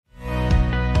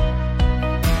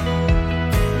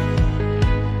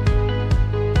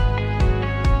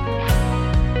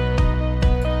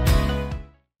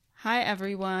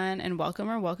everyone, and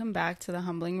welcome back to the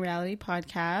Humbling Reality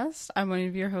Podcast. I'm one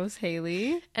of your hosts,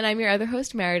 Haley. And I'm your other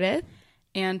host, Meredith.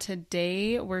 And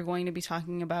today we're going to be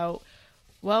talking about,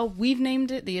 well, we've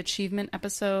named it the achievement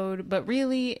episode, but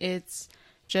really it's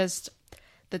just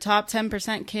the top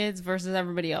 10% kids versus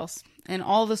everybody else. And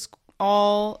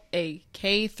all a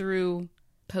K through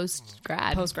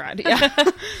Post-grad, yeah.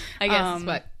 I guess,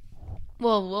 but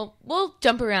we'll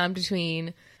jump around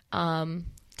between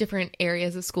different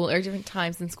areas of school or different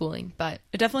times in schooling, but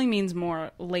it definitely means more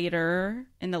later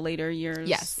in the later years.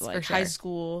 Yes, like for sure. High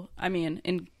school. I mean,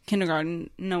 in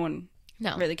kindergarten, no one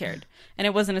really cared, and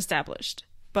it wasn't established.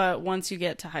 But once you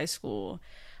get to high school,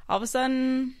 all of a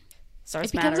sudden,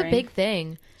 it becomes a big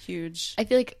thing. Huge. I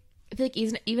feel like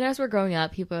even as we're growing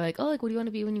up, people are like, "Oh, like what do you want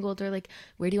to be when you go older? Like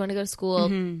where do you want to go to school?"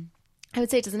 Mm-hmm. I would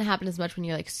say it doesn't happen as much when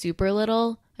you're like super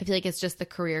little. I feel like it's just the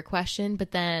career question, but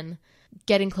then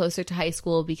getting closer to high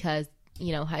school, because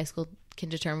high school can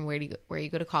determine where you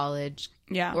go to college,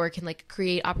 or it can like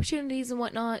create opportunities and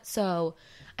whatnot. So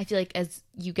I feel like as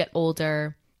you get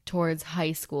older towards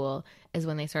high school is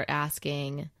when it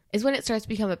starts to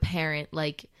become apparent,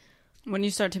 like when you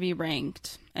start to be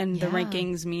ranked and the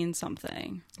rankings mean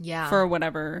something, for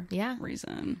whatever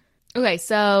reason. Okay,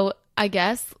 so I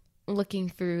guess looking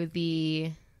through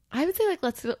I would say, like,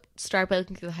 let's start by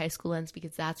looking through the high school lens,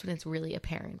 because that's when it's really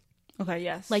apparent. Okay,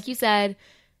 yes. Like you said,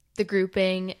 the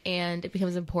grouping, and it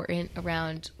becomes important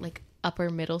around, like, upper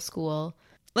middle school.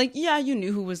 Like, yeah, you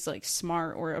knew who was, like,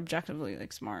 smart or objectively,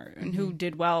 like, smart, and who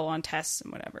did well on tests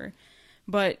and whatever.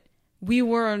 But we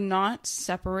were not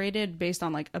separated based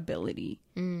on, like, ability.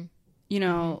 Mm.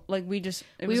 Like,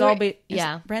 it was all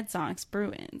Red Sox,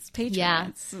 Bruins,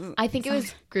 Patriots. Yeah. I think it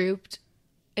was grouped.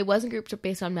 It wasn't grouped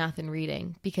based on math and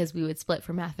reading, because we would split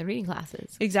for math and reading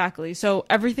classes. Exactly. So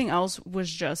everything else was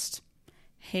just,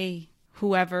 hey,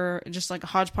 whoever, just like a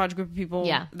hodgepodge group of people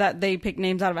that they pick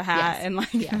names out of a hat, and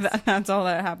like that's all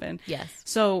that happened. Yes.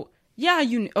 So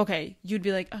you'd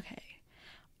be like, okay,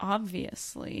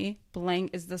 obviously blank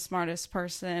is the smartest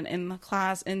person in the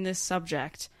class in this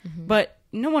subject, but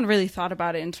no one really thought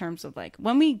about it in terms of like,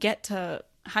 when we get to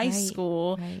high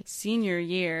school, senior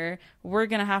year, we're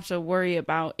gonna have to worry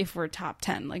about if we're top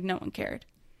 10. Like, no one cared.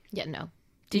 Yeah, no.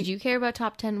 Did you care about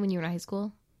top 10 when you were in high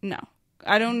school? No,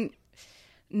 I don't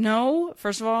know.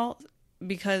 First of all,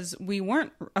 because we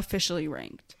weren't officially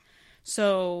ranked,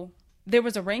 so there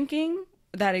was a ranking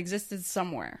that existed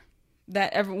somewhere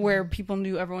where people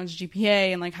knew everyone's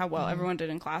GPA and like how well everyone did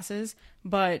in classes,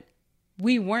 but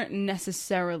we weren't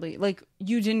necessarily like,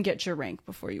 you didn't get your rank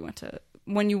before you went to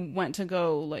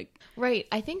go, like... Right.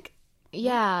 I think,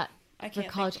 for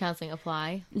college counseling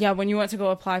apply. Yeah, when you went to go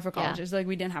apply for colleges, like,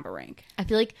 we didn't have a rank. I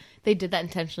feel like they did that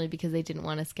intentionally because they didn't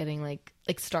want us getting, like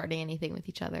starting anything with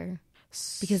each other.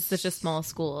 Because it's such a small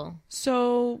school.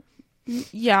 So,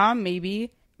 yeah,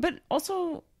 maybe. But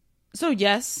also, so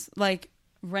yes, like,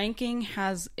 ranking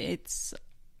has its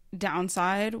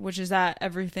downside, which is that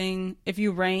everything, if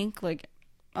you rank, like,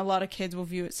 a lot of kids will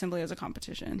view it simply as a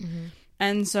competition. Mm-hmm.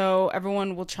 And so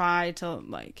everyone will try to,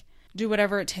 like, do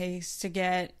whatever it takes to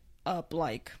get up,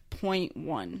 like,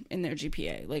 0.1 in their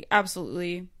GPA. Like,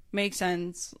 absolutely makes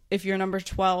sense. If you're number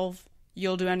 12,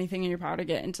 you'll do anything in your power to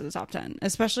get into the top 10.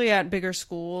 Especially at bigger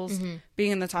schools,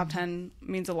 being in the top 10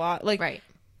 means a lot. Like,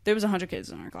 there was 100 kids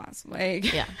in our class. Like,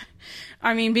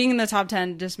 I mean, being in the top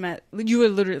 10 just meant you were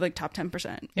literally, like, top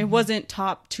 10%. It wasn't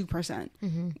top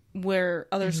 2%, where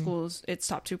other schools, it's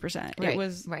top 2%. It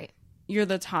was, you're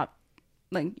the top...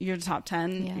 Like, you're top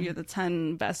 10, you're the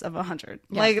 10 best of 100.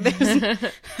 Yeah. Like, there's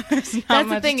not That's much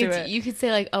the thing. to it. You could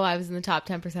say, like, oh, I was in the top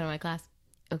 10% of my class.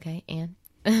 Okay, and?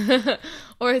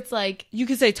 Or it's like... You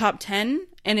could say top 10,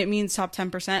 and it means top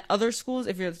 10%. Other schools,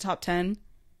 if you're the top 10,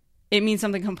 it means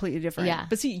something completely different. Yeah.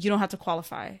 But see, you don't have to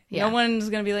qualify. Yeah. No one's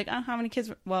going to be like, oh, how many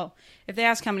kids... Well, if they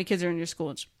ask how many kids are in your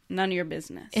school, it's none of your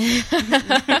business.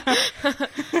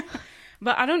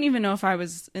 But I don't even know if I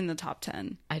was in the top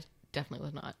 10. I definitely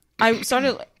was not. I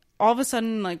started, all of a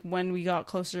sudden, like, when we got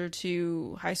closer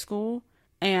to high school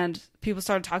and people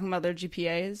started talking about their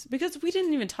GPAs, because we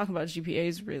didn't even talk about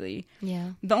GPAs, really.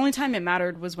 Yeah. The only time it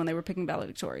mattered was when they were picking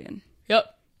valedictorian. Yep.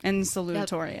 And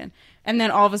salutatorian. Yep. And then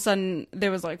all of a sudden,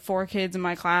 there was, like, 4 kids in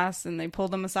my class, and they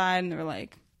pulled them aside, and they were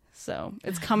like, so,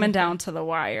 it's coming down to the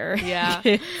wire. Yeah.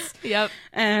 Yep.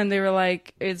 And they were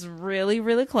like, it's really,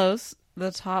 really close.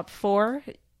 The top 4,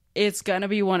 it's gonna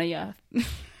be one of you.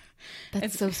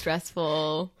 That's so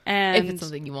stressful. And if it's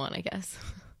something you want, I guess.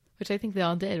 Which I think they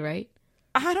all did, right?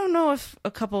 I don't know if a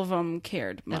couple of them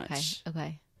cared much.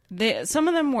 Okay. Some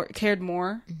of them cared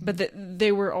more, but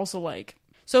they were also like...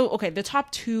 So, okay, the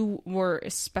top 2 were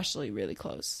especially really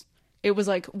close. it was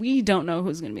like, we don't know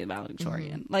who's going to be the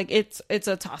valedictorian. Like, it's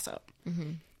a toss-up.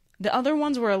 The other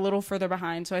ones were a little further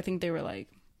behind, so I think they were like,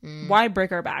 why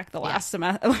break our back the last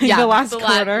semester, like the last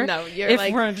quarter,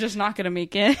 if we're just not going to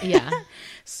make it? Yeah.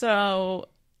 So,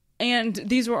 and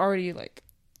these were already like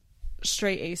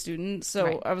straight A students,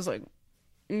 so I was like,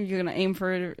 you're gonna aim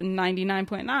for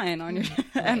 99.9 on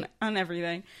your on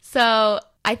everything. So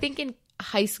I think in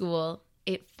high school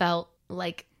it felt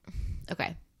like,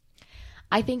 okay,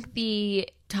 I think the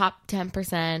top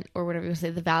 10% or whatever you say,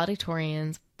 the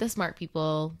valedictorians, the smart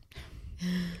people,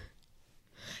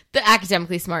 the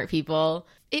academically smart people,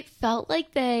 it felt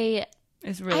like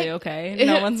it's really okay.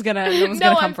 No one's gonna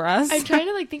come for us. I'm trying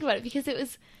to like think about it, because it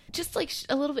was just like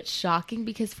a little bit shocking,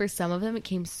 because for some of them it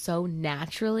came so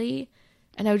naturally,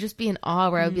 and I would just be in awe,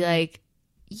 where I would be like,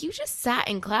 you just sat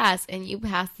in class and you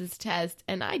passed this test,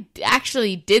 and I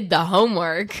actually did the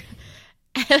homework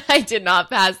and I did not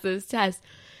pass this test.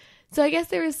 So I guess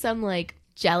there was some like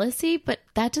jealousy, but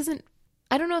that doesn't,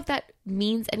 I don't know if that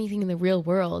means anything in the real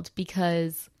world,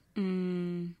 because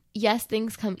yes,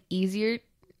 things come easier,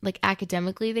 like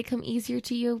academically they come easier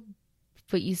to you,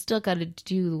 but you still got to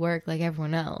do the work like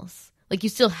everyone else. Like, you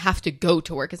still have to go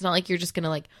to work. It's not like you're just going to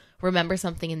like remember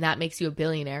something and that makes you a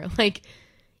billionaire. Like,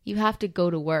 you have to go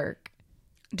to work.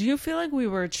 Do you feel like we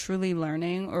were truly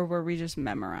learning, or were we just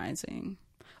memorizing?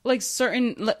 Like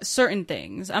certain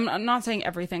things. I'm not saying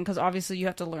everything, because obviously you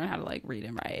have to learn how to like read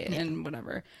and write and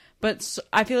whatever. But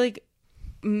I feel like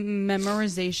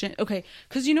memorization. Okay,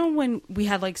 because you know when we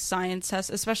had like science tests,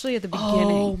 especially at the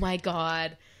beginning. Oh my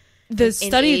God. The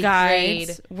study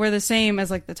guides were the same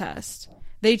as like the test.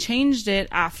 They changed it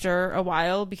after a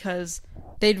while because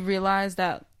they'd realized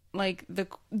that like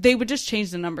they would just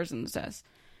change the numbers in the test.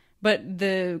 But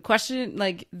the question,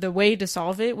 like the way to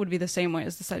solve it would be the same way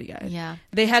as the study guide. Yeah.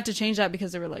 They had to change that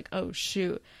because they were like, oh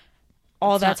shoot.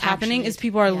 All that's happening is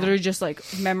people are literally just like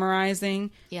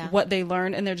memorizing what they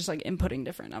learned, and they're just like inputting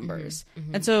different numbers.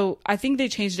 And so I think they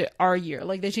changed it our year.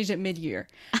 Like they changed it mid-year.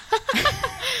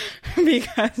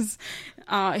 Because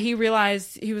he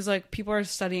realized, he was like, people are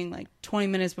studying like 20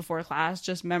 minutes before class,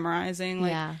 just memorizing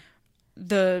like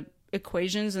the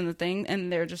equations and the thing,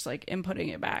 and they're just like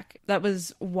inputting it back. That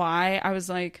was why I was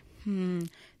like,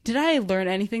 did I learn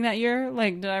anything that year?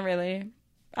 Like, did I really?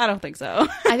 I don't think so.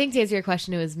 I think to answer your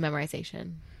question, it was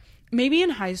memorization. Maybe in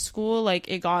high school, like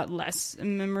it got less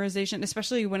memorization,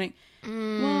 especially when it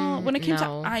when it came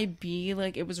to IB,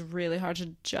 like it was really hard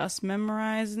to just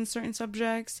memorize in certain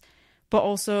subjects. But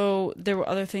also there were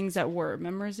other things that were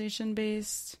memorization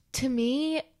based. To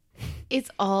me, it's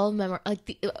all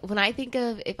when I think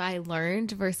of if I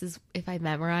learned versus if I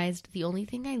memorized, the only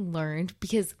thing I learned,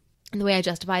 because the way I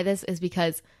justify this is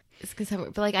because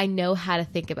I know how to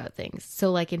think about things.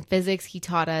 So like in physics, he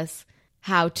taught us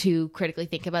how to critically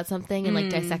think about something and like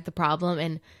dissect the problem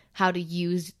and how to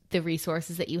use the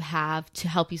resources that you have to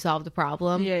help you solve the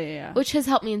problem. Yeah. Which has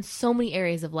helped me in so many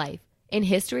areas of life. In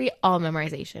history, all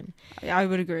memorization. I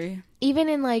would agree. Even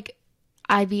in like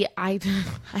IB, I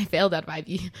failed out of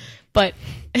IB, but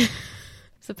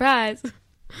surprise,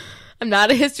 I'm not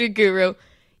a history guru.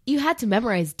 You had to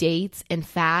memorize dates and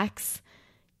facts.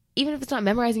 Even if it's not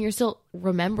memorizing, you're still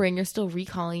remembering, you're still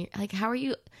recalling. Like, how are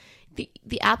you?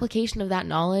 The application of that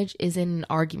knowledge is in an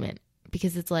argument,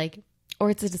 because it's like, or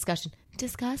it's a discussion.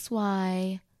 Discuss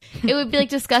why. It would be like,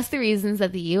 discuss the reasons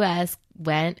that the U.S.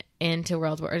 went into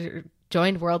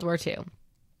joined World War II.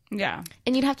 Yeah.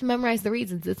 And you'd have to memorize the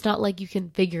reasons. It's not like you can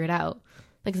figure it out.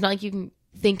 Like, it's not like you can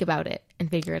think about it and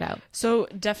figure it out. So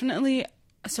definitely,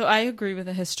 I agree with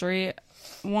the history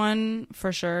one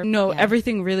for sure. No,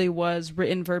 everything really was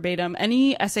written verbatim.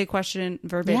 Any essay question,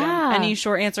 verbatim. Yeah. Any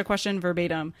short answer question,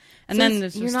 verbatim. And so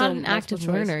then you're not an active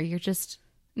learner. You're just...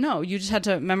 No, you just had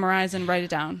to memorize and write it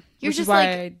down. You're which just is why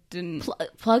like I didn't...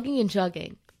 plugging and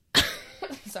chugging.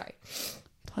 Sorry.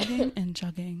 Plugging and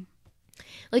chugging.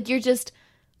 Like, you're just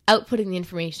outputting the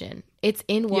information. It's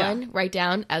in one, write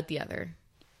down, out the other.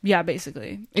 Yeah,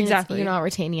 basically. And exactly. You're not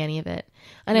retaining any of it.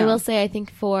 And I will say, I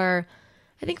think for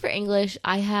English,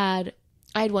 I had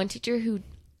one teacher who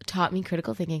taught me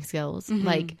critical thinking skills.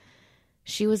 Like,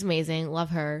 she was amazing. Love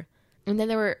her. And then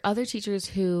there were other teachers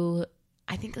who,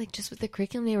 I think, like, just with the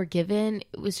curriculum they were given,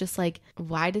 it was just like,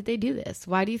 why did they do this?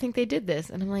 Why do you think they did this?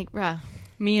 And I'm like, bruh.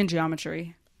 Me and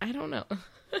geometry. I don't know.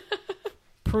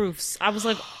 Proofs. I was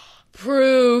like...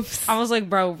 Proofs. I was like,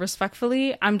 bro,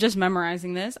 respectfully, I'm just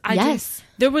memorizing this.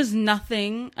 There was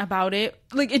nothing about it.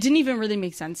 Like, it didn't even really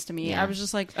make sense to me. Yeah. I was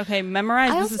just like, okay,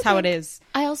 memorize. This is how it is.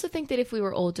 I also think that if we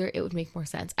were older, it would make more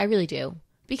sense. I really do.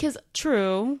 Because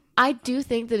true. I do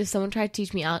think that if someone tried to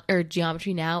teach me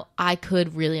geometry now, I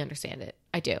could really understand it.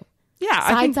 I do. Yeah.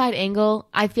 I think, Side angle,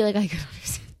 I feel like I could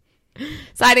understand.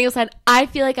 Side angle side, I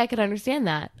feel like I could understand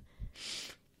that.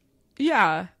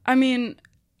 yeah. I mean,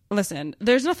 listen,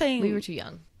 there's nothing. We were too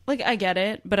young. Like, I get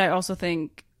it, but I also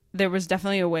think there was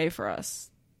definitely a way for us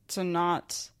to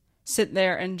not sit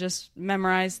there and just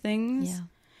memorize things. Yeah.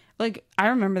 Like, I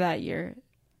remember that year,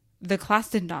 the class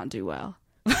did not do well.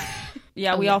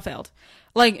 Yeah, we all failed.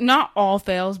 Like, not all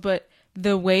fails, but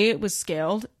the way it was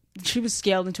scaled, she was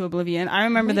scaled into oblivion. I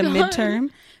remember the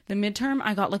midterm,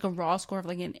 I got like a raw score of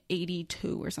like an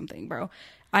 82 or something, bro.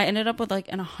 I ended up with like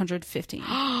an 115.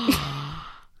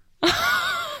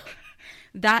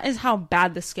 That is how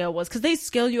bad the scale was, because they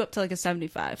scale you up to like a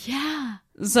 75. Yeah.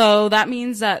 So that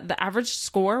means that the average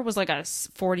score was like a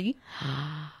 40.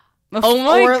 Oh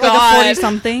my or God. like a 40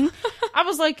 something. I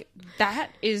was like, that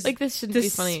is Like, this shouldn't be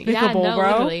funny. despicable, Yeah, no,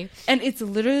 bro. literally. And it's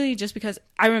literally just because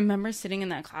I remember sitting in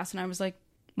that class and I was like,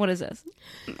 what is this?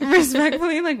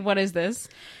 Respectfully, like, what is this?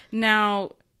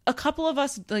 Now, a couple of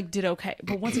us like did okay,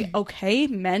 but once again, okay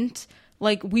meant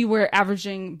like we were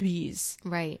averaging B's.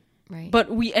 Right.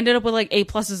 But we ended up with like A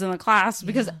pluses in the class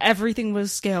because everything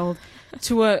was scaled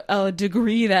to a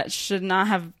degree that should not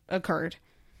have occurred.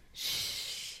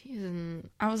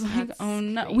 I was like, oh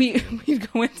no. We'd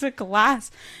go into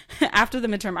class after the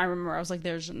midterm. I remember I was like,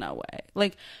 there's no way.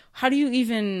 Like, how do you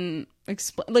even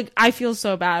explain? Like, I feel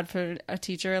so bad for a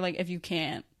teacher. Like, if you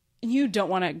don't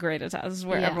want to grade a test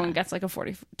where everyone gets like a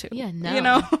 42. Yeah, no. You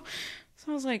know?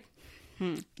 So I was like,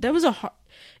 that was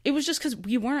it was just because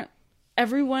we weren't,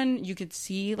 everyone you could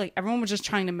see, like, everyone was just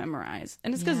trying to memorize.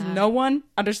 And it's because no one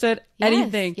understood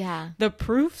anything. Yeah. The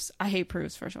proofs, I hate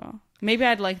proofs, first of all. Maybe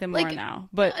I'd like them more now,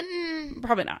 but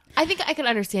probably not. I think I could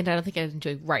understand it. I don't think I'd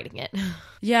enjoy writing it.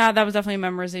 Yeah, that was definitely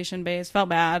memorization based. Felt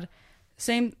bad.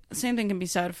 Same thing can be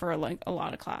said for like a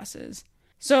lot of classes.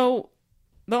 So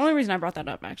the only reason I brought that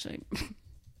up actually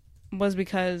was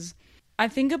because I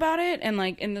think about it, and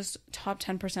like in this top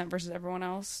 10% versus everyone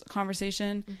else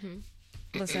conversation,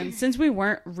 listen, since we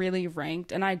weren't really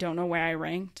ranked, and I don't know where I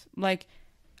ranked, like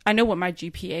I know what my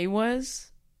GPA was,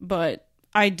 but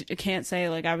I can't say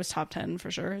like I was top 10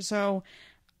 for sure. So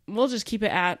we'll just keep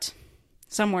it at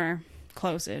somewhere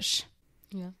close-ish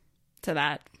to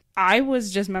that. I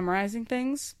was just memorizing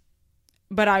things,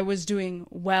 but I was doing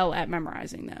well at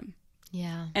memorizing them.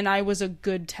 Yeah. And I was a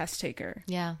good test taker.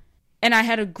 Yeah. And I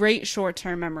had a great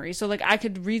short-term memory. So like I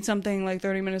could read something like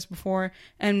 30 minutes before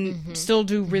and still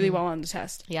do really well on the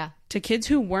test. Yeah. To kids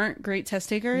who weren't great test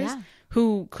takers,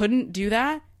 who couldn't do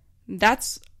that,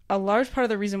 that's a large part of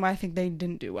the reason why I think they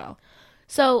didn't do well.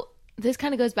 So this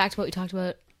kind of goes back to what we talked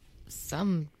about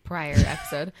some prior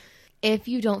episode. If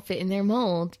you don't fit in their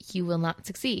mold, you will not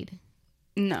succeed.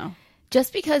 No.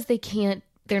 Just because they can't,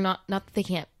 not that they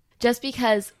can't, just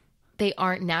because they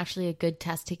aren't naturally a good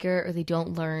test taker or they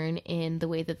don't learn in the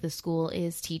way that the school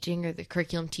is teaching or the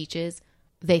curriculum teaches,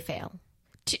 they fail.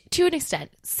 To an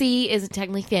extent. C isn't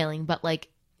technically failing, but like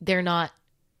they're not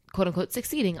quote unquote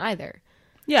succeeding either.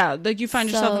 Yeah, like you find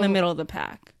yourself in the middle of the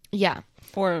pack. Yeah.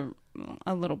 Or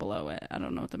a little below it. I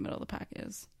don't know what the middle of the pack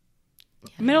is.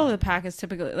 Yeah. Middle of the pack is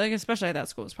typically, like, especially at that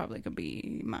school, it's probably could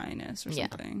be minus or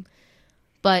something.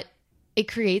 But it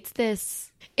creates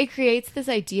this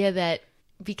idea that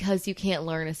because you can't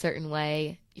learn a certain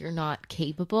way, you're not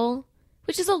capable,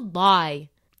 which is a lie.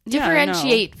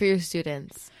 Differentiate for your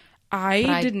students.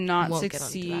 I did not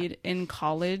succeed in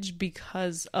college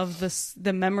because of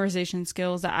the memorization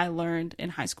skills that I learned in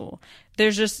high school.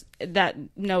 There's just that,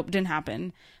 nope, didn't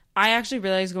happen. I actually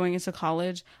realized going into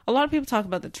college, a lot of people talk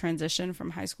about the transition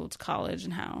from high school to college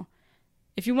and how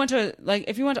if you went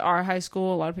to our high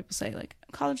school, a lot of people say like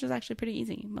college is actually pretty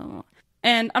easy. Blah, blah, blah.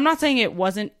 And I'm not saying it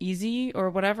wasn't easy or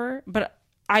whatever, but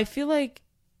I feel like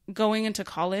going into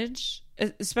college,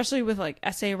 especially with like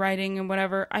essay writing and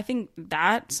whatever, I think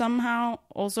that somehow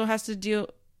also has to deal,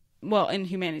 well, in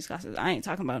humanities classes. I ain't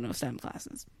talking about no STEM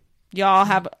classes. Y'all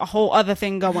have a whole other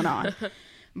thing going on.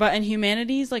 But in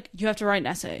humanities, like, you have to write an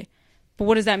essay. But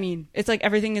what does that mean? It's like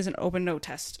everything is an open note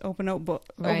test, open note book,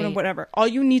 open note whatever. All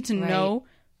you need to know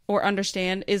or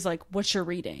understand is like what you're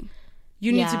reading.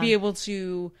 You need to be able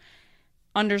to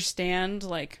understand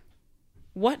like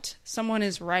what someone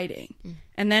is writing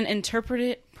and then interpret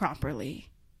it properly.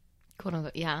 Quote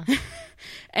unquote, yeah.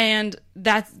 And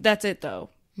that's it though.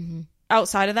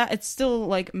 Outside of that, it's still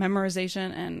like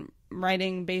memorization and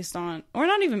writing based on, or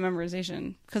not even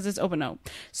memorization because it's open note.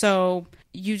 So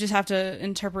you just have to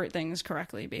interpret things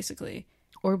correctly, basically.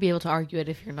 Or be able to argue it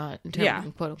if you're not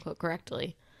interpreting quote unquote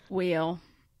correctly. Well,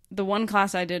 the one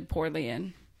class I did poorly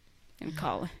in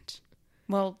college,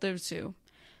 well, there's two,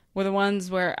 were the ones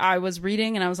where I was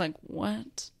reading and I was like,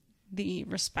 what the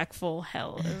respectful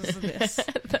hell is this?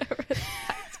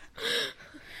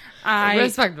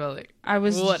 Respectfully. I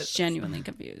was genuinely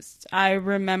confused. I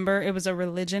remember it was a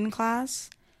religion class.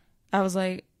 I was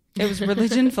like, it was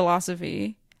religion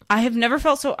philosophy. I have never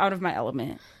felt so out of my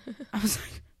element. I was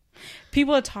like,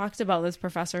 people had talked about this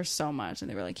professor so much,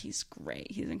 and they were like, he's great,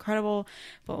 he's incredible,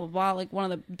 blah blah blah, like one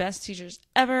of the best teachers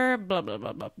ever, blah blah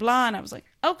blah blah blah. And I was like,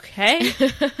 okay.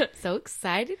 So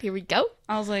excited, here we go.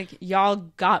 I was like, y'all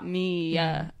got me.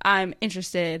 I'm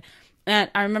interested.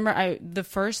 And I remember the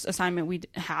first assignment we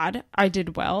had, I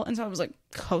did well, and so I was like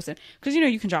coasting, because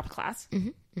you can drop a class.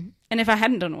 And if I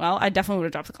hadn't done well, I definitely would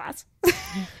have dropped the class.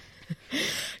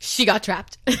 She got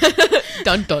trapped.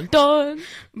 Dun dun dun.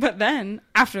 But then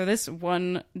after this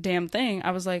one damn thing,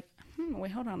 I was like,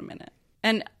 wait, hold on a minute.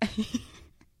 And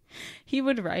he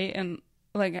would write, and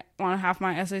like on half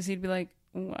my essays, he'd be like,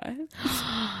 what?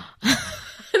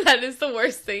 That is the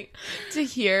worst thing to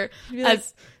hear. Like,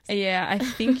 yeah, I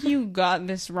think you got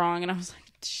this wrong. And I was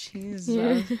like,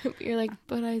 Jesus. You're like,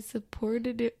 but I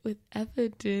supported it with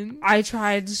evidence. I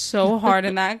tried so hard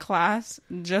in that class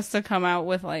just to come out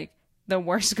with like the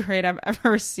worst grade I've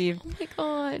ever received. Oh my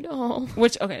God. Oh.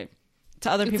 Which, okay,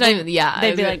 to other people, they'd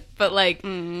be like, but like,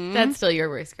 that's still your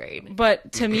worst grade.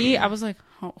 But to me, I was like,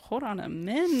 hold on a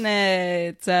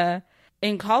minute.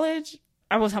 In college,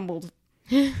 I was humbled.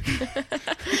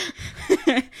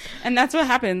 And that's what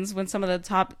happens when some of the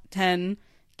top 10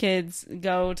 kids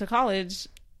go to college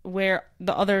where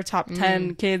the other top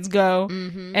 10 kids go,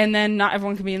 and then not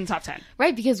everyone can be in the top 10.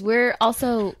 Right, because we're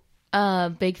also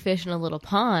big fish in a little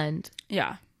pond.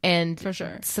 Yeah. And for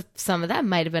sure, some of that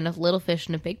might have been a little fish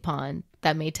in a big pond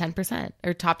that made 10%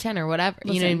 or top 10 or whatever.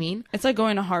 Listen, you know what I mean? It's like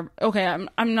going to Harvard. Okay,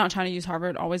 I'm not trying to use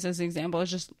Harvard always as an example.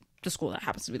 It's just the school that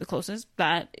happens to be the closest.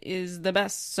 That is the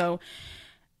best. So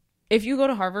if you go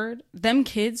to Harvard, them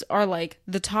kids are like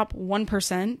the top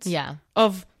 1%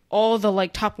 of all the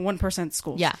like top 1%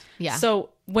 schools. Yeah. Yeah. So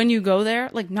when you go there,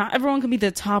 like not everyone can be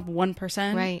the top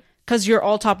 1%. Right. Because you're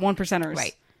all top 1%ers.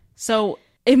 Right. So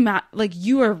like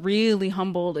you are really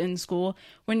humbled in school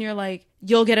when you're like,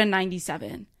 you'll get a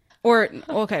 97 or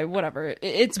okay, whatever.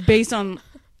 It's based on,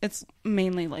 it's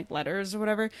mainly like letters or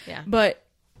whatever. Yeah. But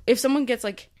if someone gets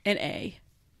like an A,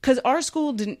 because our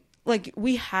school didn't, like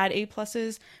we had A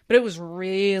pluses, but it was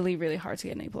really, really hard to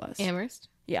get an A plus. Amherst?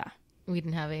 Yeah. We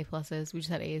didn't have A pluses. We just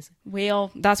had A's.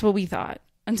 Well, that's what we thought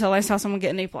until I saw someone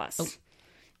get an A plus. Oh.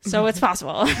 So it's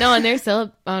possible. No, on our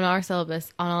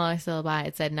syllabus, on all our syllabi,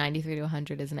 it said 93 to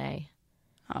 100 is an A.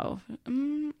 Oh,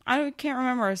 I can't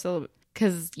remember our syllabus.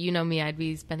 Because you know me, I'd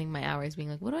be spending my hours being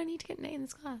like, what do I need to get an A in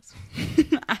this class?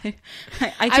 I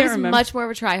can't remember. I was much more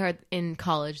of a tryhard in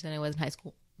college than I was in high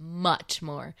school. Much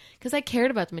more. Because I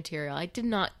cared about the material. I did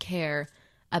not care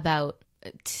about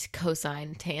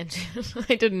cosine, tangent.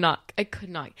 I could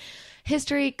not.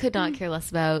 History, could not care less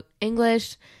about.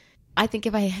 English, I think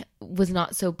if I was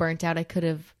not so burnt out, I could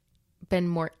have been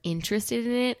more interested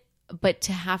in it. But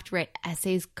to have to write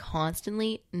essays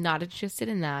constantly, not interested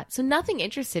in that. So nothing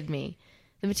interested me.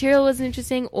 The material wasn't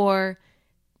interesting or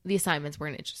the assignments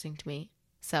weren't interesting to me.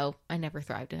 So I never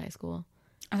thrived in high school.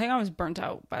 I think I was burnt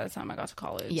out by the time I got to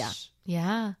college. Yeah.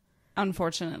 Yeah.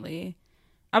 Unfortunately.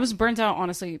 I was burnt out,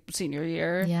 honestly, senior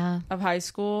year of high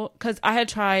school. Because I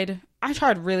tried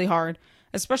really hard.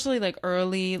 Especially like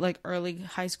early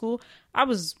high school. I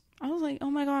was like,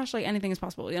 oh my gosh, like anything is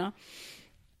possible, you know?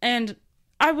 And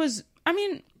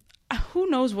who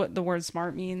knows what the word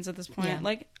smart means at this point? Yeah.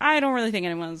 Like, I don't really think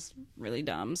anyone's really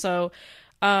dumb. So,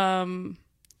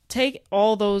 take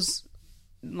all those,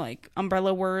 like,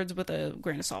 umbrella words with a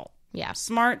grain of salt. Yeah.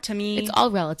 Smart, to me... It's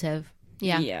all relative.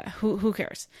 Yeah. Yeah. Who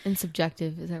cares? And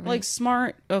subjective, is that right? Like,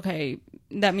 smart, okay,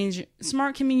 that means...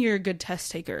 Smart can mean you're a good test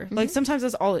taker. Mm-hmm. Like, sometimes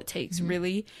that's all it takes,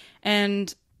 really.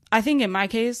 And I think in my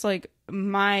case, like...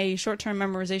 my short-term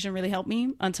memorization really helped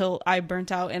me until I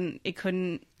burnt out and it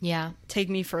couldn't take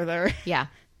me further. Yeah.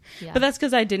 But that's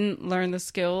because I didn't learn the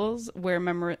skills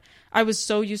where I was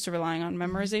so used to relying on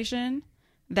memorization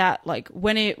that like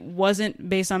when it wasn't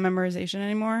based on memorization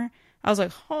anymore, I was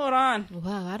like, hold on.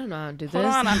 Wow, I don't know how to do this. Hold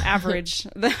on, I'm average.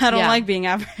 I don't like being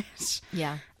average.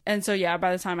 Yeah. And so,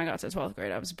 by the time I got to 12th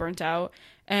grade, I was burnt out.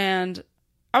 And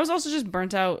I was also just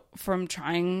burnt out from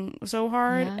trying so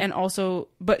hard and also,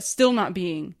 but still not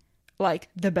being like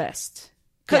the best.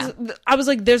 Because I was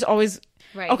like, there's always,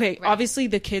 obviously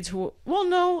the kids who,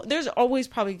 there's always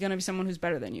probably going to be someone who's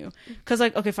better than you. Because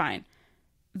like, okay, fine.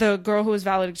 The girl who was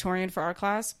valedictorian for our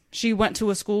class, she went to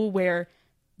a school where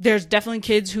there's definitely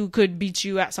kids who could beat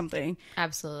you at something.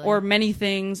 Absolutely. Or many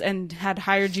things and had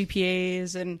higher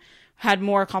GPAs and had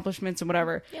more accomplishments and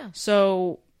whatever. Yeah.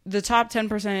 So the top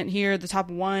 10% here, the top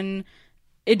 1,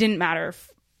 it didn't matter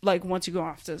like once you go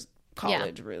off to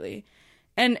college, really.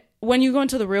 And when you go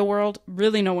into the real world,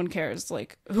 really no one cares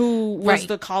like who was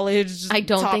the college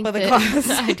top of the class.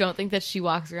 I don't think that she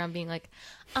walks around being like,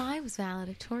 I was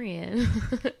valedictorian.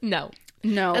 No.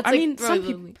 That's I mean, some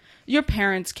people, your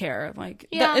parents care. Like,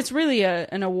 it's really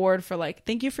an award for like,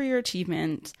 thank you for your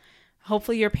achievement.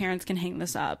 Hopefully your parents can hang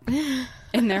this up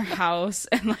in their house.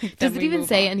 And like, does it even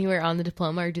say anywhere on the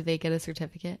diploma, or do they get a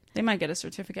certificate? They might get a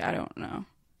certificate. I don't know.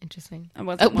 Interesting. I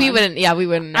wasn't we wouldn't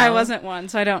know. I wasn't one,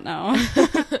 so I don't know.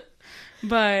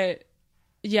 But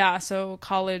yeah, so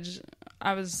college,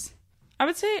 I would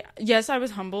say, yes, I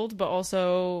was humbled, but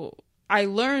also I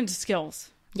learned skills.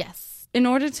 Yes. In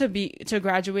order to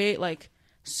graduate like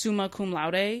summa cum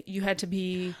laude, you had to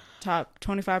be top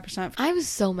 25%. I was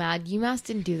so mad. UMass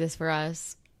didn't do this for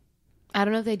us. I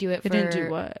don't know if they do it for... They didn't do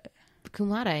what? Cum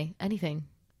laude. Anything.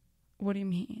 What do you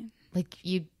mean? Like,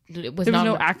 there was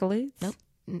no accolades? Nope.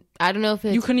 I don't know if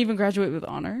it's... You couldn't even graduate with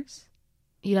honors?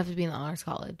 You'd have to be in the honors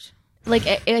college. Like,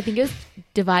 I think it was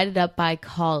divided up by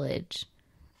college.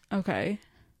 Okay.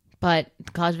 But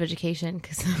College of Education,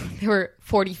 because there were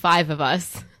 45 of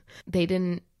us, they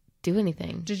didn't do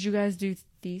anything. Did you guys do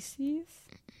theses?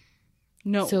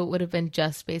 No. So it would have been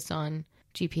just based on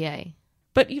GPA.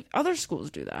 But other schools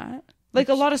do that. Like,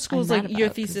 a lot of schools, like, your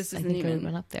thesis isn't even... I think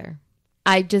it up there.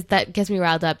 That gets me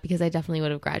riled up because I definitely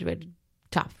would have graduated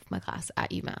top of my class at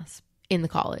UMass in the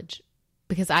college.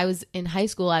 Because I was in high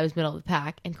school, I was middle of the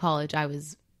pack. In college, I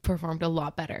performed a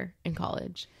lot better in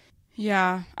college.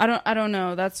 Yeah, I don't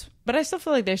know. But I still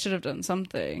feel like they should have done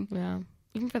something. Yeah,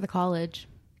 even for the college.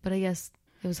 But I guess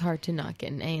it was hard to not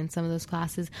get an A in some of those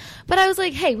classes. But I was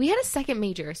like, hey, we had a second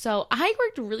major, so I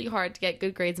worked really hard to get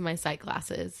good grades in my psych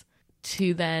classes.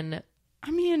 To then,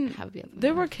 I mean,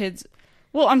 there were kids.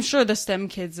 Well, I'm sure the STEM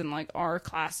kids in like our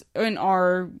class, in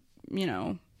our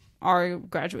our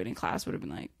graduating class would have been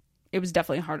like, it was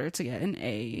definitely harder to get an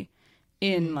A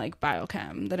in like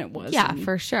biochem than it was. Yeah,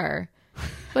 for sure.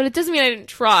 But it doesn't mean I didn't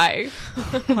try.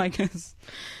 I guess.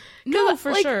 No,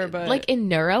 for sure. But like in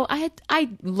neuro, I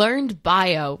learned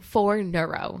bio for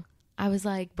neuro. I was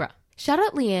like, bruh. Shout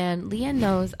out Leanne. Leanne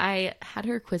knows I had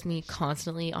her quiz me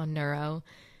constantly on neuro.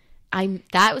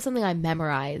 That was something I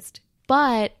memorized.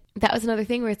 But that was another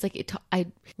thing where it's like I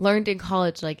learned in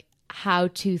college like how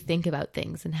to think about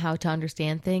things and how to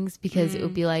understand things, because it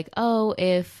would be like, oh,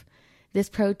 if this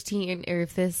protein or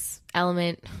if this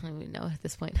element, I don't even know at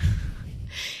this point,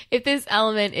 if this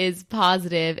element is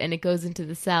positive and it goes into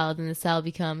the cell, then the cell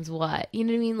becomes what? You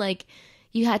know what I mean? Like,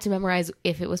 you had to memorize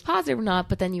if it was positive or not,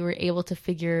 but then you were able to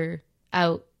figure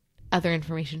out other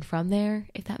information from there,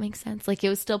 if that makes sense. Like, it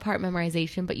was still part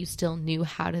memorization, but you still knew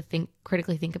how to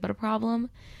critically think about a problem.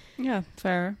 Yeah,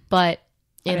 fair. But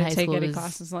in high school, any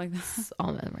classes like that.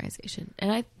 All memorization.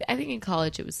 And I think in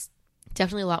college it was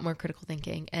definitely a lot more critical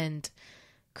thinking and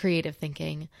creative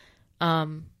thinking,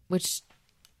 which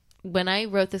when I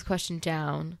wrote this question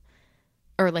down,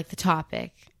 or like the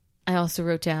topic, I also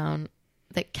wrote down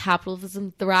that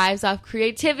capitalism thrives off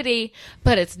creativity,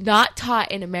 but it's not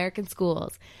taught in American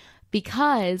schools,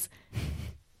 because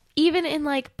even in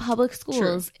like public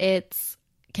schools, it's,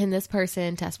 can this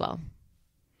person test well?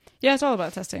 Yeah, it's all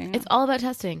about testing. It's all about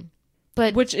testing.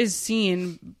 But which is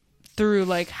seen through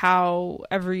like how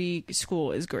every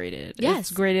school is graded. Yes.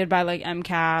 It's graded by like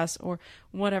MCAS or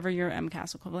whatever your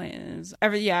MCAS equivalent is.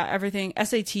 Everything.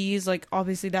 SATs, like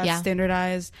obviously that's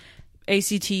standardized.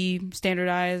 ACT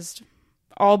standardized.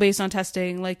 All based on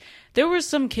testing. Like, there were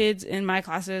some kids in my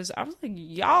classes, I was like,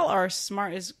 y'all are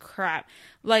smart as crap.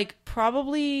 Like,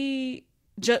 probably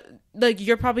just like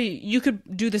you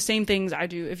could do the same things I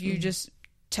do if you just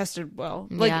tested well.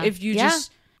 Like, if you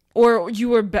just, or you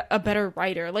were a better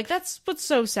writer. Like, that's what's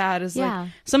so sad is like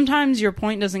sometimes your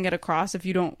point doesn't get across if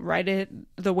you don't write it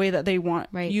the way that they want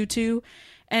you to.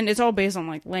 And it's all based on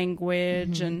like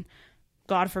language and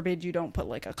God forbid you don't put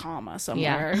like a comma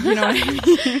somewhere. You know what I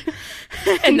mean?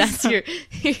 And that's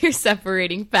your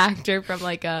separating factor from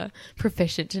like a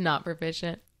proficient to not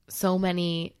proficient. So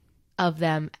many of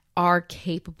them are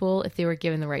capable if they were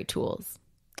given the right tools.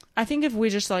 I think if we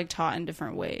just like taught in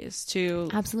different ways too.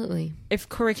 Absolutely. If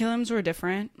curriculums were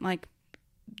different, like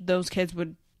those kids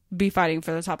would be fighting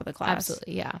for the top of the class.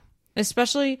 Absolutely, yeah.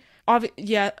 Especially,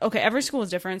 every school is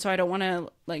different, so I don't want to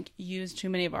like use too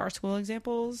many of our school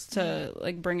examples to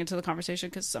like bring into the conversation,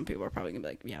 because some people are probably gonna be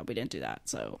like, yeah, we didn't do that,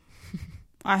 so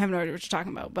I have no idea what you're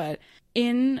talking about. But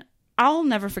I'll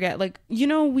never forget, like,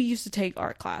 we used to take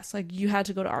art class. Like, you had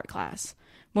to go to art class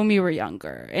when we were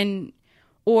younger,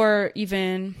 or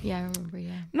even I remember.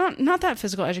 Not that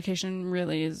physical education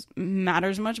really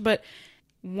matters much, but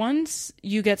once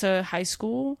you get to high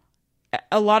school,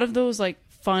 a lot of those like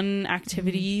fun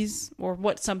activities or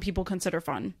what some people consider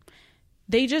fun,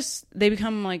 they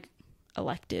become like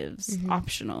electives,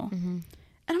 optional. And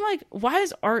I'm like, why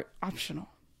is art optional?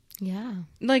 Yeah.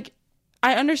 Like,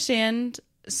 I understand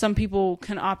some people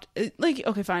can opt, like,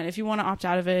 okay, fine. If you want to opt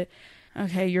out of it,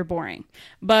 okay, you're boring.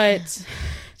 But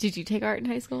did you take art in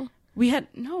high school?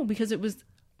 No, because it was,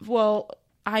 well,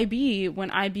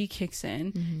 when IB kicks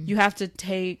in, you have to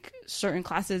take certain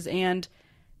classes, and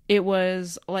it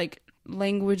was like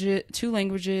two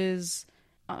languages,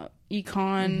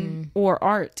 econ or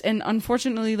art. And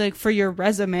unfortunately, like for your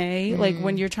resume, like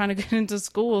when you're trying to get into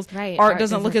schools, art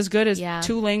doesn't look as good as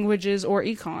 2 languages or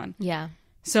econ. Yeah.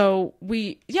 So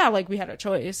we had a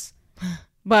choice,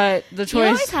 but the choice, you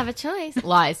always have a choice.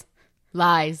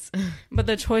 Lies. But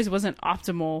the choice wasn't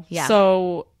optimal. Yeah.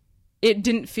 So it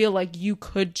didn't feel like you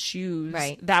could choose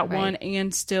that one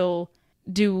and still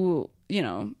do,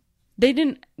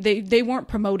 they weren't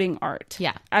promoting art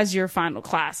as your final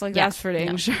class. Like that's for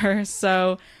dang sure.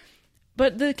 So,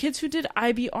 but the kids who did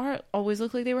IB art always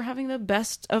looked like they were having the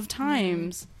best of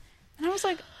times. And I was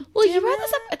like, well, you brought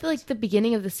this up at like the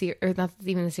beginning of the series, or not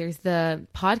even the series, the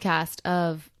podcast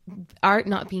of art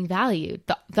not being valued,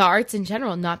 the arts in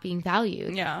general not being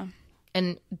valued. Yeah.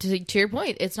 And to your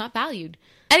point, it's not valued.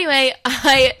 Anyway,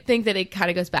 I think that it kind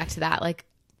of goes back to that. Like,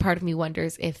 part of me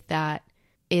wonders if that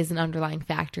is an underlying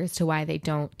factor as to why they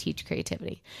don't teach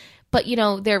creativity. But,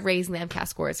 they're raising the MCAS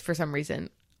scores for some reason.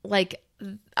 Like,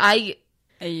 I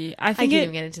can't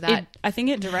even get into that. I think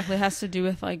it directly has to do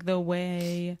with like the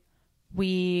way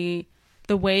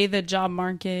the job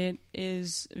market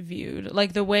is viewed.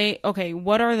 Like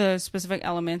what are the specific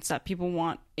elements that people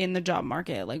want in the job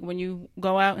market? Like when you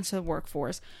go out into the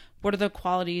workforce, what are the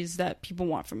qualities that people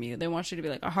want from you? They want you to be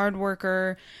like a hard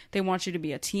worker. They want you to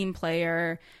be a team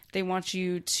player. They want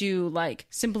you to like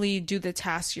simply do the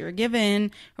tasks you're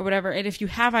given or whatever. And if you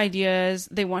have ideas,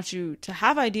 they want you to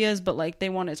have ideas, but like they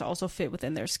want it to also fit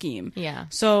within their scheme. Yeah.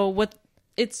 So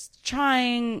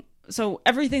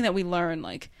everything that we learn,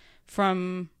 like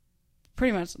from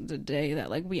pretty much the day that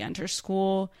like we enter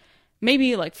school,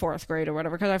 maybe like 4th grade or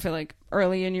whatever, because I feel like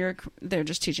early in they're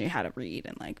just teaching you how to read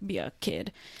and like be a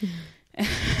kid and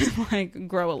like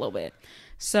grow a little bit.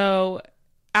 So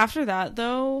after that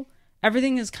though,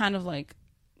 everything is kind of like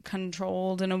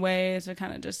controlled in a way to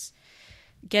kind of just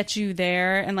get you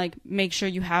there and like make sure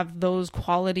you have those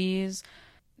qualities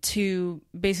to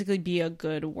basically be a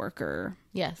good worker.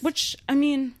 Yes. Which, I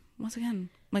mean, once again,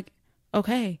 like,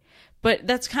 okay. But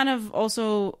that's kind of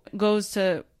also goes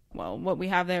to, well, what we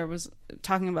have there was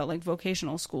talking about like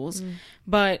vocational schools,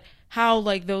 but how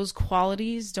like those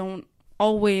qualities don't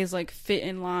always like fit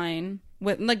in line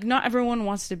with, like, not everyone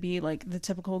wants to be like the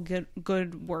typical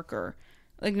good worker.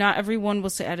 Like not everyone will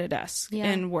sit at a desk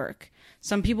and work.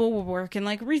 Some people will work in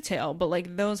like retail, but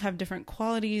like those have different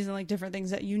qualities and like different things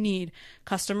that you need.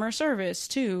 Customer service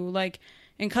too. Like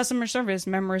in customer service,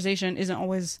 memorization isn't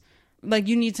always like,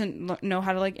 you need to know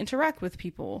how to like interact with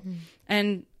people.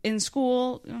 And in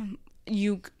school,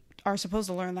 you are supposed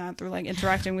to learn that through like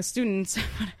interacting with students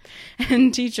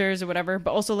and teachers or whatever,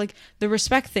 but also like the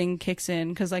respect thing kicks in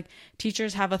because like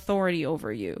teachers have authority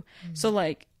over you. So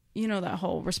like, that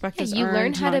whole respect is you earned,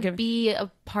 learn how to be a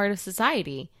part of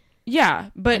society. Yeah,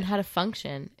 but and how to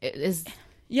function is.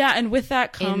 Yeah, and with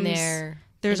that comes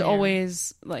there's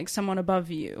always like someone above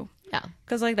you. Yeah,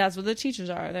 because like that's what the teachers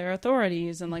are. They're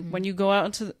authorities, and like when you go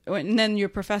out and then your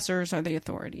professors are the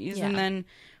authorities, and then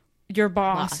your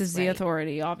boss is the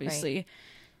authority, obviously,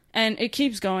 and it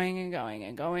keeps going and going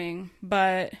and going.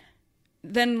 But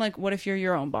then, like, what if you're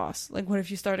your own boss? Like, what if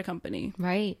you start a company?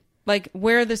 Right. Like,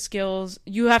 where are the skills?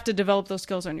 You have to develop those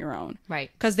skills on your own.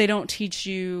 Right. Because they don't teach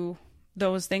you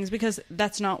those things because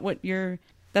that's not what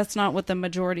the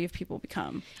majority of people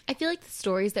become. I feel like the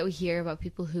stories that we hear about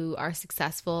people who are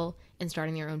successful in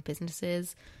starting their own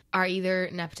businesses are either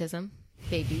nepotism,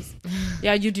 babies.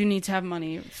 Yeah, you do need to have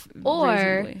money. Or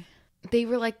reasonably. They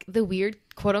were like the weird,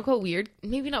 quote unquote weird,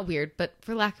 maybe not weird, but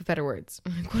for lack of better words,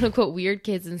 quote unquote weird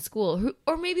kids in school,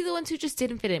 or maybe the ones who just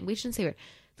didn't fit in. We shouldn't say weird.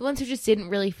 The ones who just didn't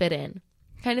really fit in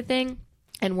kind of thing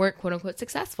and weren't quote unquote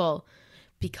successful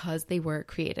because they were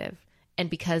creative and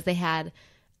because they had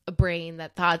a brain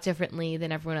that thought differently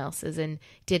than everyone else's and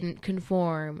didn't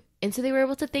conform. And so they were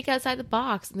able to think outside the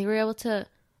box and they were able to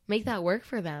make that work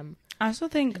for them. I also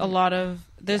think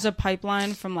there's a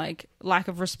pipeline from like lack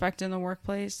of respect in the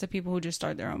workplace to people who just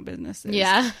start their own businesses.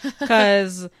 Yeah.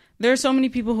 Because there are so many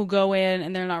people who go in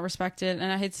and they're not respected.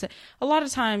 And I hate to say, a lot of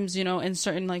times, in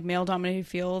certain like male dominated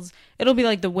fields, it'll be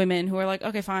like the women who are like,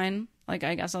 okay, fine. like,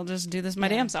 I guess I'll just do this my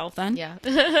damn self then. Yeah.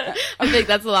 I think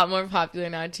that's a lot more popular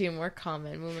now too, more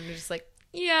common. Women are just like,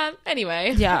 yeah,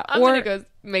 anyway. Yeah. I'm going to go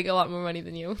make a lot more money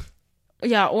than you.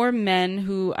 Yeah, or men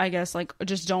who, I guess, like,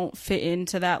 just don't fit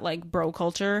into that, like, bro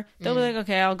culture. They'll be like,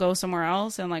 okay, I'll go somewhere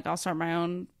else and, like, I'll start my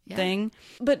own thing.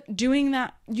 But doing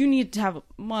that, you need to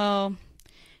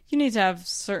have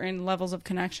certain levels of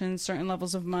connections, certain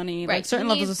levels of money, right. like certain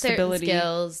levels of stability,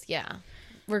 skills,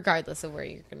 regardless of where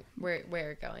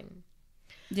you're going.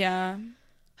 Yeah.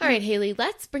 All right, Haley,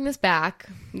 let's bring this back.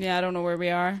 Yeah, I don't know where we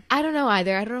are. I don't know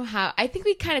either. I don't know how. I think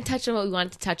we kind of touched on what we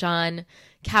wanted to touch on.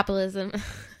 Capitalism.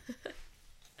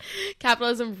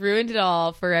 Capitalism ruined it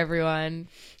all for everyone.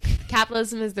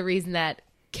 Capitalism is the reason that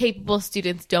capable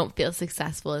students don't feel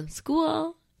successful in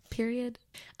school, period.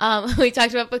 We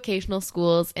talked about vocational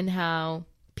schools and how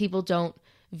people don't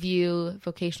view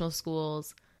vocational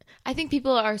schools. I think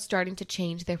people are starting to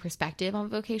change their perspective on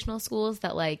vocational schools,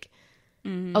 that like,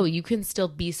 oh, you can still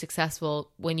be successful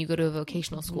when you go to a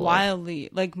vocational school. Wildly,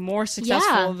 like, more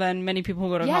successful than many people who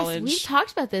go to college. We've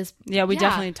talked about this. Yeah, we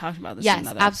definitely talked about this. Yes,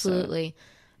 absolutely. Episode.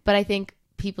 But I think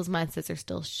people's mindsets are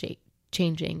still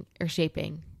changing or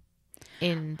shaping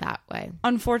in that way.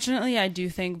 Unfortunately, I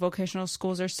do think vocational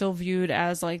schools are still viewed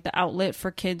as, like, the outlet for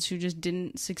kids who just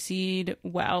didn't succeed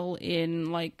well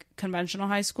in, like, conventional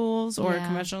high schools or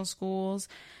conventional schools,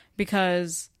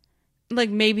 because, like,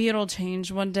 maybe it'll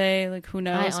change one day. Like, who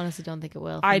knows? I honestly don't think it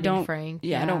will. I don't. Frank.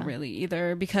 Yeah, I don't really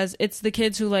either, because it's the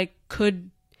kids who, like,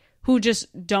 who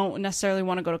just don't necessarily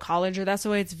want to go to college, or that's the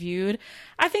way it's viewed.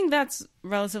 I think that's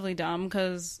relatively dumb,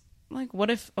 because, like, what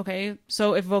if, okay,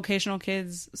 so if vocational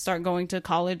kids start going to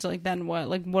college, like, then what?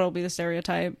 Like, what'll be the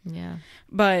stereotype? Yeah.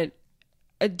 But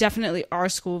definitely our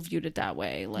school viewed it that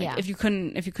way. Like, if you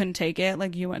couldn't take it,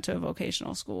 like, you went to a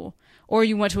vocational school, or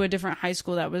you went to a different high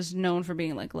school that was known for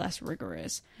being, like, less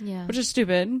rigorous. Yeah. Which is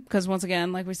stupid, because once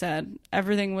again, like we said,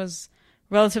 everything was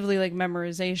relatively, like,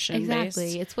 memorization based.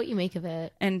 It's what you make of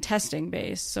it, and testing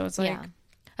based. So it's like,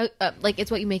 like,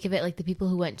 it's what you make of it. Like, the people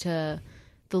who went to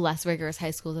the less rigorous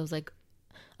high schools, I was like,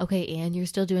 okay, Anne, you're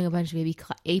still doing a bunch of maybe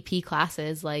AP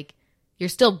classes. Like, you're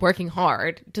still working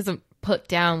hard. It doesn't put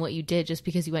down what you did just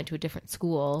because you went to a different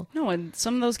school. No, and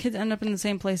some of those kids end up in the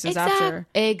same places after.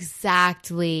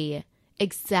 Exactly.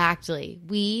 It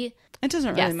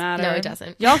doesn't really matter. No, it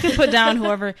doesn't. Y'all can put down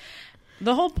whoever.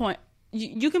 The whole point,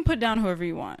 you can put down whoever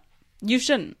you want. You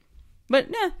shouldn't. But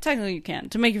yeah, technically you can,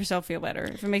 to make yourself feel better.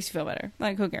 If it makes you feel better,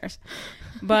 like, who cares?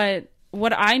 But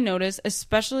what I noticed,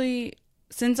 especially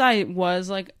since I was,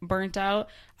 like, burnt out,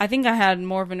 I think I had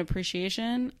more of an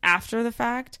appreciation after the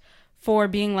fact for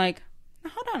being like,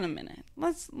 hold on a minute.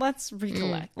 Let's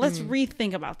recollect. Let's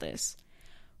rethink about this.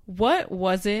 What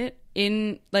was it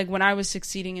in, like, when I was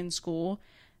succeeding in school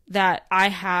that I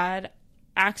had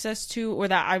access to, or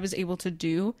that I was able to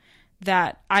do,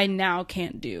 that I now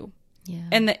can't do? Yeah.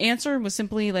 And the answer was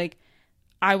simply, like,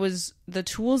 the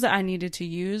tools that I needed to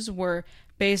use were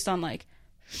based on, like,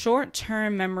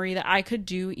 short-term memory that I could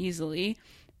do easily,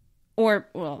 that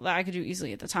I could do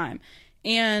easily at the time.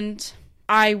 And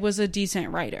I was a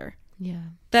decent writer. Yeah.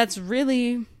 That's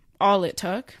really all it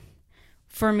took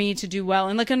for me to do well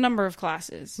in, like, a number of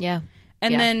classes. Yeah.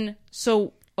 And then,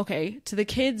 so, okay, to the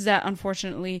kids that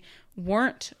unfortunately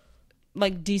weren't,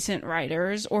 like, decent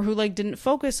writers, or who, like, didn't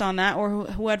focus on that, or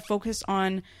who had focused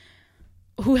on,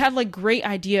 who had, like, great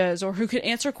ideas, or who could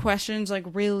answer questions, like,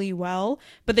 really well,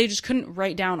 but they just couldn't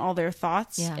write down all their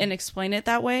thoughts and explain it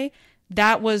that way.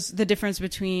 That was the difference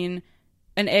between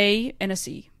an A and a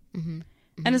C. Mm-hmm.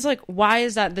 Mm-hmm. And it's like, why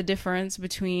is that the difference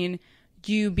between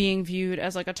you being viewed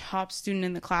as, like, a top student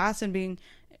in the class and being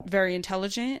very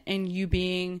intelligent, and you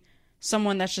being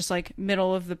someone that's just, like,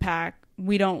 middle of the pack,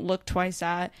 we don't look twice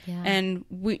at, and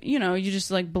you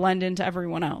just, like, blend into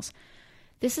everyone else?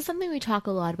 This is something we talk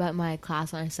a lot about in my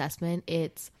class on assessment.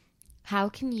 It's how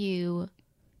can you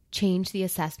change the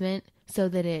assessment so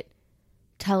that it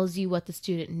tells you what the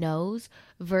student knows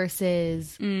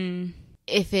versus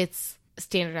if it's a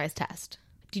standardized test.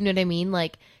 Do you know what I mean?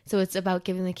 Like, so it's about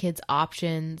giving the kids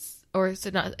options, it's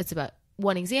about,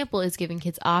 one example is giving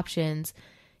kids options.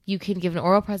 You can give an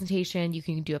oral presentation, you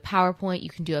can do a PowerPoint, you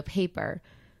can do a paper.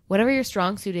 Whatever your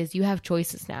strong suit is, you have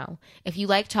choices now. If you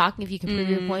like talking, if you can prove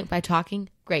your point by talking,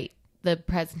 great. The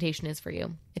presentation is for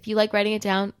you. If you like writing it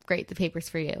down, great. The paper's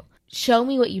for you. Show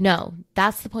me what you know.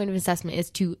 That's the point of assessment, is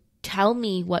to tell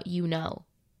me what you know.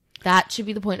 That should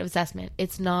be the point of assessment.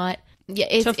 It's not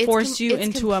to force you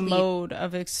into a mode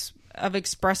of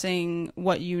expressing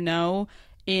what you know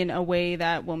in a way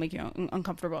that will make you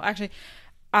uncomfortable. Actually,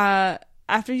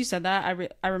 after you said that,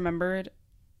 I remembered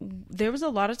there was a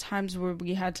lot of times where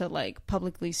we had to like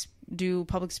publicly do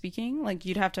public speaking. Like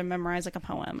you'd have to memorize like a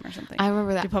poem or something. I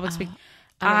remember that. Do public speaking.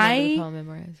 I don't remember the poem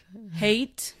memorized.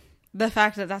 Hate the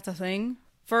fact that that's a thing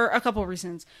for a couple of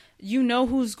reasons. You know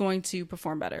who's going to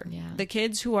perform better. Yeah. The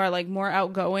kids who are like more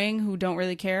outgoing, who don't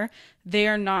really care, they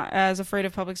are not as afraid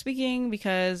of public speaking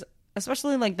because,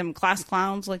 especially like them class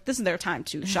clowns, like this is their time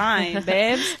to shine,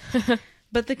 babes.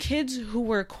 But the kids who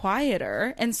were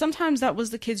quieter, and sometimes that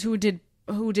was the kids who did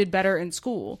better in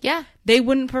school. Yeah. They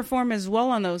wouldn't perform as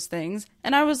well on those things.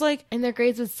 And I was like... And their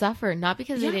grades would suffer, not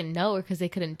because Yeah. they didn't know or because they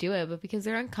couldn't do it, but because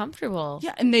they're uncomfortable.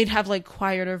 Yeah, and they'd have like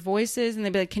quieter voices and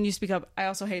they'd be like, can you speak up? I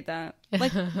also hate that.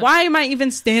 Like, why am I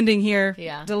even standing here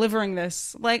delivering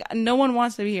this? Like, no one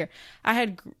wants to be here. I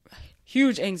had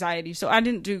huge anxiety, so I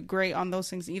didn't do great on those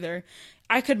things either.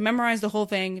 I could memorize the whole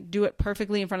thing, do it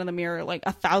perfectly in front of the mirror like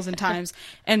 1,000 times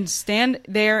and stand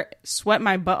there, sweat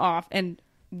my butt off and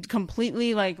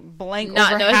completely like blank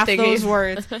Not over know half thinking. those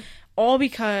words. All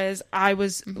because I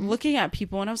was looking at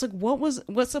people and I was like,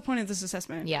 what's the point of this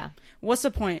assessment? Yeah. What's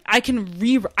the point? I can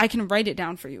write it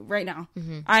down for you right now.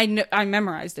 I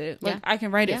memorized it. Like I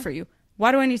can write it for you.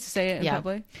 Why do I need to say it in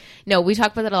public? No, we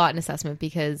talk about that a lot in assessment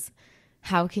because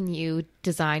how can you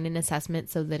design an assessment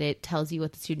so that it tells you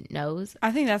what the student knows?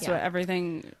 I think that's what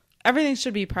everything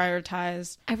should be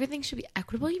prioritized. Everything should be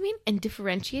equitable, you mean? And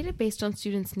differentiated based on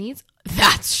students' needs?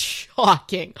 That's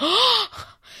shocking.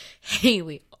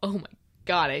 Haley, oh my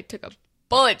God, I took a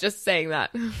bullet just saying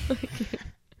that.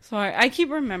 Sorry, I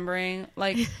keep remembering,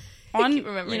 like, on, keep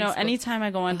remembering you know, stuff. anytime I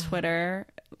go on Twitter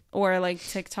or, like,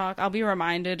 TikTok, I'll be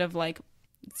reminded of, like,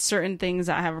 certain things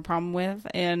that I have a problem with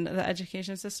in the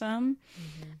education system.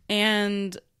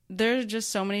 And there's just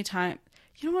so many times,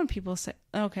 you know, when people say,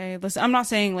 okay, listen, I'm not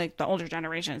saying, like, the older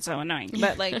generation is so annoying,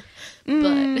 but, like,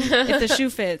 if the shoe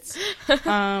fits.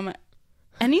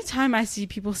 Anytime I see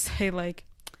people say, like,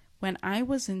 when I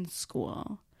was in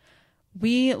school,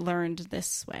 we learned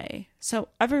this way, so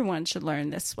everyone should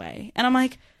learn this way. And I'm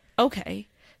like, okay,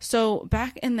 so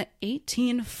back in the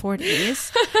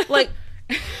 1840s, like,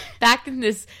 back in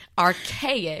this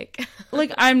archaic,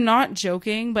 like, I'm not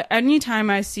joking, but anytime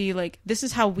I see, like, this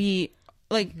is how we,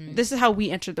 like, this is how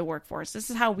we entered the workforce, this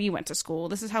is how we went to school,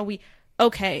 this is how we,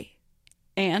 okay,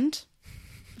 and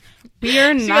we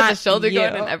are she not got the shoulder you.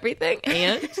 going and everything,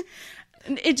 and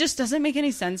It just doesn't make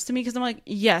any sense to me because I'm like,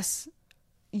 yes,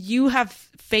 you have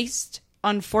faced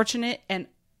unfortunate and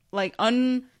like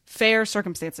unfair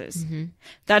circumstances.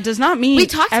 That does not mean we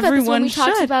talked about this when we should.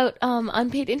 talked about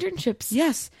unpaid internships.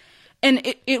 Yes, and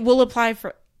it will apply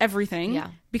for everything. Yeah,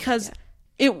 because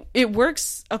it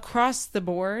works across the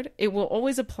board. It will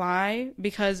always apply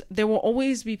because there will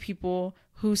always be people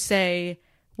who say,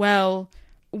 "Well,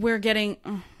 we're getting."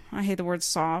 I hate the word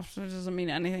soft. It doesn't mean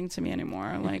anything to me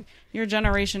anymore. Like, your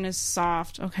generation is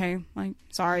soft. Okay. Like,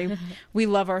 sorry. We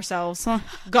love ourselves. Huh?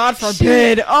 God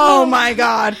forbid. Oh my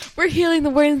God. We're healing the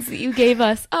words that you gave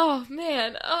us. Oh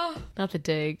man. Oh, not the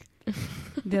dig.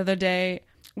 The other day,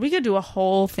 we could do a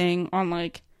whole thing on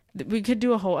like, we could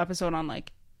do a whole episode on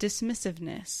like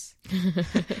dismissiveness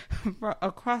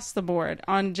across the board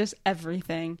on just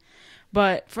everything.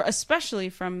 But especially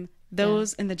from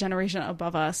those in the generation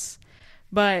above us.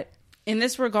 But in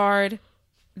this regard,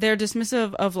 they're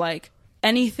dismissive of like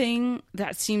anything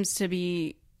that seems to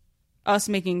be us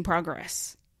making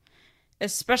progress,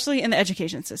 especially in the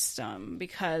education system,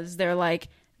 because they're like,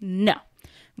 no,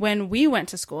 when we went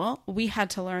to school, we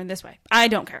had to learn this way. I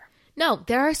don't care. No,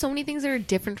 there are so many things that are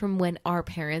different from when our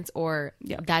parents or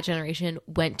that generation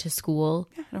went to school.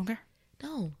 Yeah, I don't care.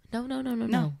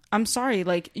 No. I'm sorry.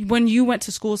 Like, when you went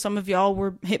to school, some of y'all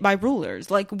were hit by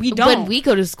rulers. Like, we don't. When we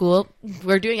go to school,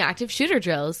 we're doing active shooter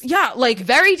drills. Yeah, like,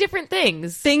 very different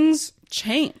things. Things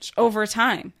change over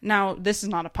time. Now, this is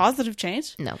not a positive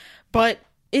change. No. But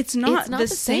it's not the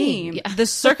same. Yeah. The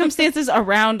circumstances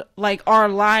around, like, our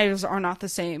lives are not the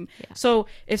same. Yeah. So,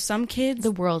 if some kids... The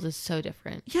world is so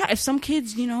different. Yeah, if some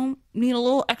kids, you know, need a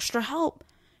little extra help,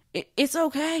 it's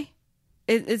okay.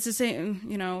 It's the same,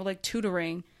 you know, like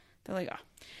tutoring. They're like, oh,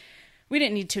 we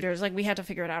didn't need tutors. Like, we had to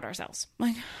figure it out ourselves.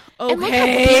 Like, okay. And look how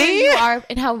bitter you are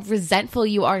and how resentful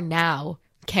you are now,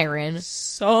 Karen.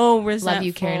 So resentful. Love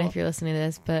you, Karen, if you're listening to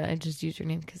this, but I just used your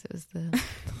name because it was the...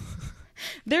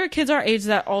 There are kids our age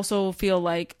that also feel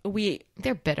like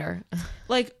they're bitter.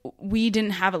 Like, we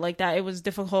didn't have it like that. It was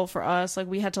difficult for us. Like,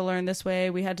 we had to learn this way.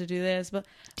 We had to do this. But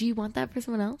do you want that for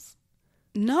someone else?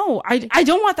 No, I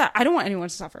don't want that. I don't want anyone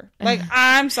to suffer. Like,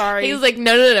 I'm sorry. He was like,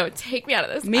 no, take me out of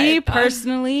this. Me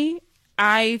personally,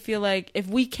 I feel like if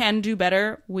we can do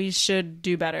better, we should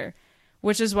do better.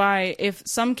 Which is why if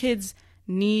some kids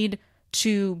need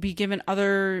to be given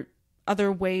other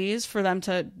other ways for them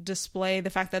to display the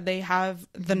fact that they have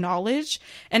the knowledge.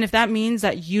 And if that means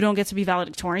that you don't get to be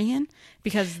valedictorian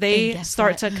because they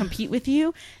start to compete with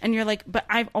you, and you're like, but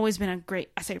I've always been a great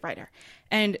essay writer,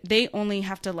 and they only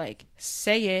have to like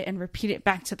say it and repeat it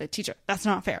back to the teacher. That's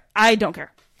not fair. I don't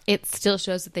care. It still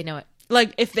shows that they know it.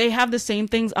 Like, if they have the same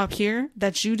things up here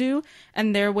that you do,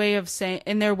 and their way of saying,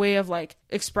 and their way of like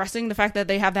expressing the fact that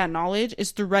they have that knowledge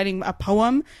is through writing a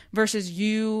poem versus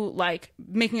you like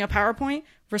making a PowerPoint,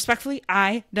 respectfully,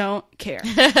 I don't care.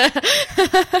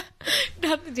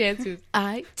 Not the dance moves.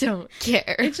 I don't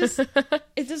care. It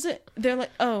doesn't, they're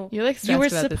like, oh, You're like you were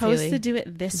stressed about this, supposed Haley. to do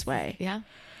it this way. Yeah.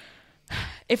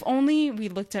 If only we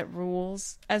looked at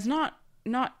rules as not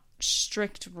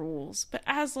strict rules, but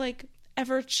as like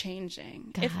ever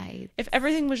changing. Guides. If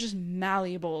everything was just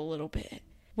malleable a little bit,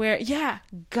 where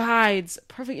guides,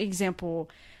 perfect example.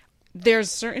 There's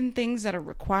certain things that are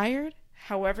required.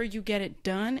 However you get it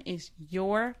done is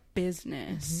your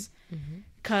business.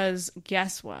 Because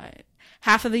guess what?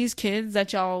 Half of these kids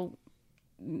that y'all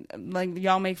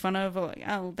make fun of are like,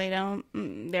 oh,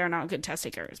 they're not good test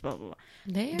takers, blah blah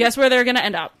blah. Guess where they're gonna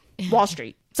end up? Wall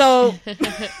Street. So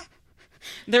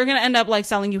they're gonna end up like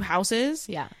selling you houses.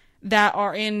 Yeah. That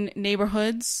are in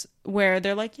neighborhoods where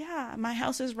they're like, yeah, my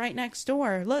house is right next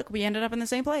door. Look, we ended up in the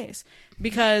same place,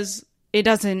 because it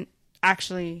doesn't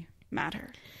actually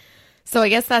matter. So I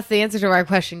guess that's the answer to our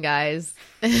question, guys.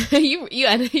 you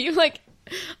like,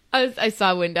 I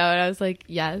saw a window and I was like,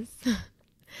 yes.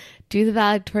 Do the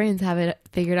valedictorians have it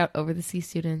figured out over the C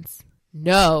students?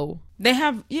 No. They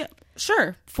have, yeah,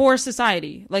 sure, for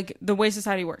society, like the way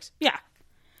society works. Yeah.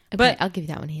 Okay, but I'll give you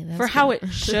that one, Haley. For how it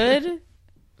should,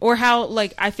 or how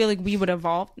like I feel like we would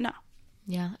evolve, no.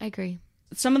 Yeah, I agree.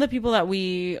 Some of the people that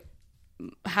we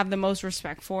have the most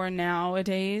respect for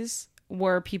nowadays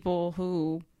were people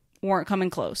who weren't coming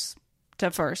close to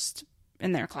first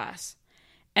in their class.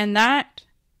 And that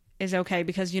is okay,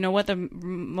 because you know what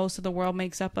most of the world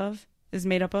is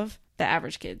made up of? The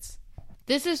average kids.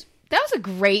 That was a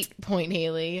great point,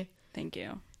 Haley. Thank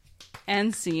you.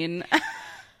 And scene.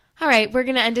 All right, we're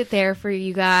going to end it there for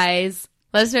you guys.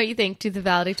 Let us know what you think. Do the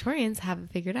valedictorians have it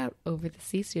figured out over the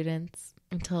C students?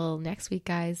 Until next week,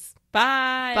 guys.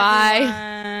 Bye. Bye.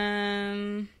 Everyone.